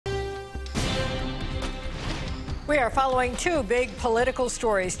We are following two big political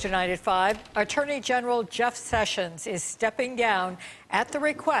stories tonight at 5. Attorney General Jeff Sessions is stepping down at the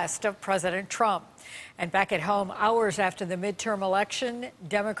request of President Trump. And back at home, hours after the midterm election,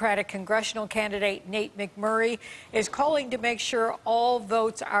 Democratic congressional candidate Nate McMurray is calling to make sure all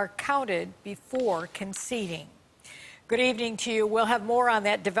votes are counted before conceding. Good evening to you. We'll have more on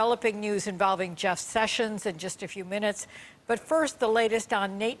that developing news involving Jeff Sessions in just a few minutes. But first, the latest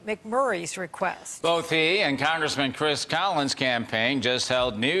on Nate McMurray's request. Both he and Congressman Chris Collins' campaign just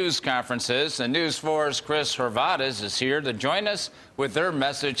held news conferences, and News 4's Chris Horvadas is here to join us with their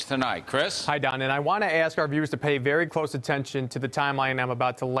message tonight. Chris? Hi, Don, and I want to ask our viewers to pay very close attention to the timeline I'm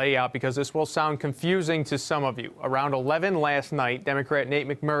about to lay out because this will sound confusing to some of you. Around 11 last night, Democrat Nate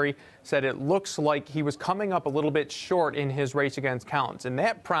McMurray said it looks like he was coming up a little bit short in his race against Collins, and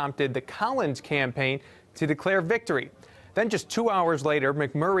that prompted the Collins campaign to declare victory. Then just 2 hours later,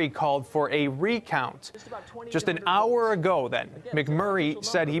 McMurray called for a recount. Just an hour ago then, McMurray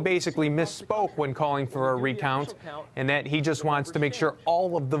said he basically misspoke when calling for a recount and that he just wants to make sure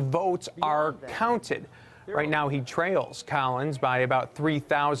all of the votes are counted. Right now, he trails Collins by about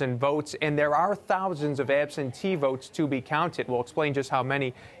 3,000 votes, and there are thousands of absentee votes to be counted. We'll explain just how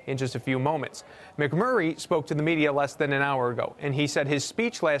many in just a few moments. McMurray spoke to the media less than an hour ago, and he said his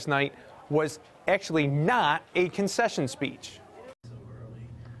speech last night was actually not a concession speech.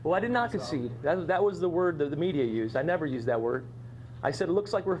 Well, I did not concede. That was the word that the media used. I never used that word. I said it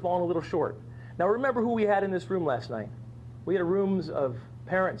looks like we're falling a little short. Now remember who we had in this room last night. We had rooms of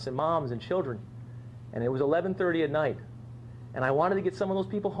parents and moms and children, and it was 11:30 at night. And I wanted to get some of those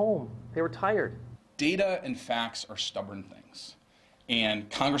people home. They were tired. Data and facts are stubborn things.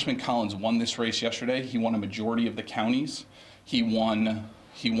 And Congressman Collins won this race yesterday. He won a majority of the counties. He won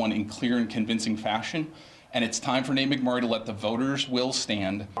in clear and convincing fashion, and it's time for Nate McMurray to let the voters' will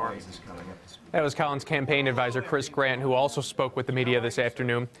stand. That was Collins' campaign advisor, Chris Grant, who also spoke with the media this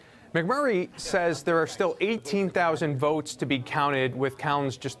afternoon. McMurray says there are still 18,000 votes to be counted, with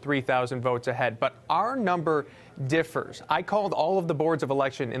Collins just 3,000 votes ahead. But our number differs. I called all of the boards of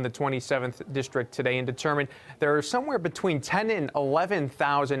election in the 27th district today and determined there are somewhere between 10 and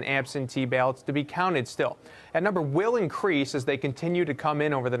 11,000 absentee ballots to be counted still. That number will increase as they continue to come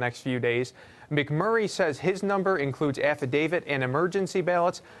in over the next few days. McMurray says his number includes affidavit and emergency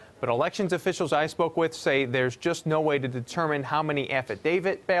ballots, but elections officials I spoke with say there's just no way to determine how many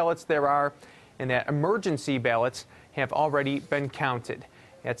affidavit ballots there are, and that emergency ballots have already been counted.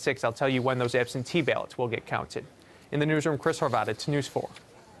 At 6, I'll tell you when those absentee ballots will get counted. In the newsroom, Chris Horvadas, News 4.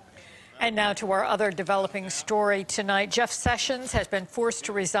 And now to our other developing story tonight. Jeff Sessions has been forced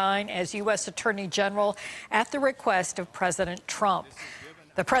to resign as U.S. Attorney General at the request of President Trump.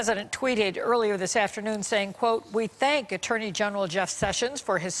 The president tweeted earlier this afternoon saying, quote, "We thank Attorney General Jeff Sessions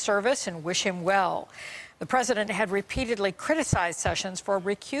for his service and wish him well." The president had repeatedly criticized Sessions for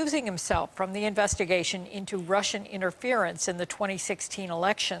recusing himself from the investigation into Russian interference in the 2016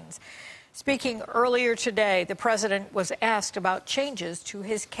 elections. Speaking earlier today, the president was asked about changes to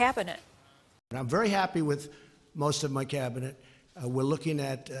his cabinet. I'm very happy with most of my cabinet. We're looking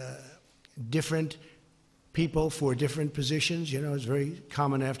at different people for different positions. You know, it's very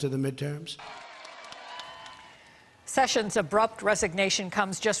common after the midterms. Sessions' abrupt resignation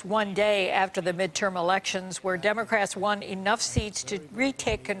comes just one day after the midterm elections, where Democrats won enough seats to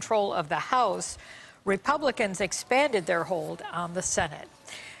retake control of the House. Republicans expanded their hold on the Senate.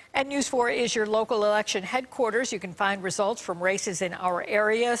 And News 4 is your local election headquarters. You can find results from races in our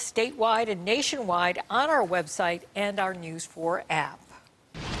area, statewide and nationwide, on our website and our News 4 app.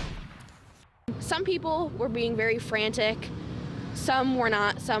 Some people were being very frantic. Some were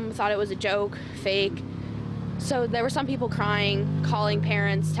not. Some thought it was a joke, fake. So there were some people crying, calling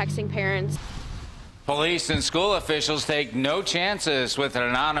parents, texting parents. Police and school officials take no chances with an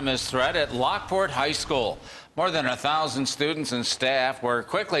anonymous threat at Lockport High School. More than 1,000 students and staff were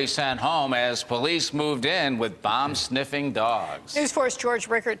quickly sent home as police moved in with bomb-sniffing dogs. News 4's George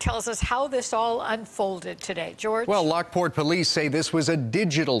Rickert tells us how this all unfolded today. George? Well, Lockport police say this was a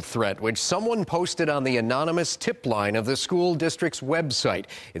digital threat, which someone posted on the anonymous tip line of the school district's website.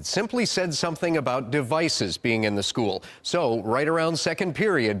 It simply said something about devices being in the school. So, right around second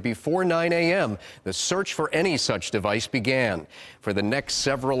period, before 9 a.m., the search for any such device began. For the next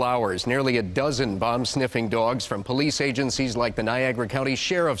several hours, nearly a dozen bomb-sniffing dogs dogs from police agencies like the Niagara County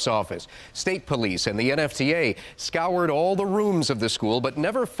Sheriff's Office, State Police, and the NFTA scoured all the rooms of the school but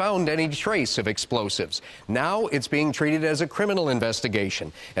never found any trace of explosives. Now it's being treated as a criminal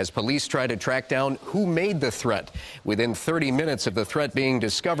investigation as police try to track down who made the threat. Within 30 minutes of the threat being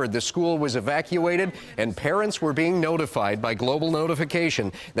discovered, the school was evacuated and parents were being notified by Global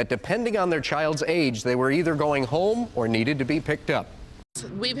Notification that depending on their child's age, they were either going home or needed to be picked up.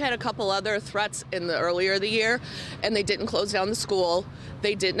 We've had a couple other threats in the earlier of the year, and they didn't close down the school.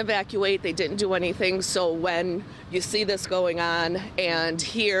 They didn't evacuate. They didn't do anything. So when you see this going on and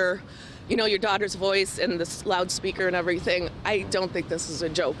hear, you know, your daughter's voice and this loudspeaker and everything, I don't think this is a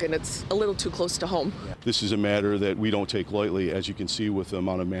joke, and it's a little too close to home. This is a matter that we don't take lightly, as you can see with the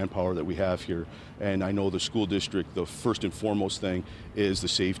amount of manpower that we have here. And I know the school district, the first and foremost thing is the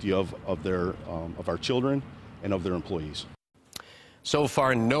safety of our children and of their employees. So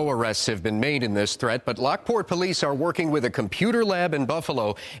far, no arrests have been made in this threat, but Lockport police are working with a computer lab in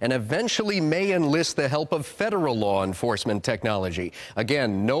Buffalo and eventually may enlist the help of federal law enforcement technology.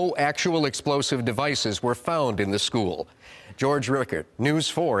 Again, no actual explosive devices were found in the school. George Rickert, News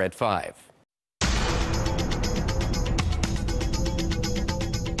 4 at 5.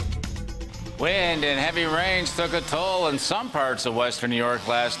 Wind and heavy rains took a toll in some parts of western New York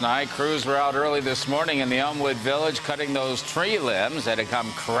last night. Crews were out early this morning in the Elmwood Village cutting those tree limbs that had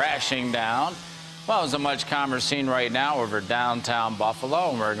come crashing down. Well, it's a much calmer scene right now over downtown Buffalo,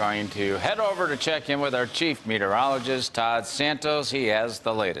 and we're going to head over to check in with our chief meteorologist, Todd Santos. He has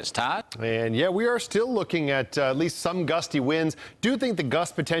the latest. Todd? And yeah, we are still looking at least some gusty winds. Do think the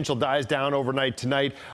gust potential dies down overnight tonight.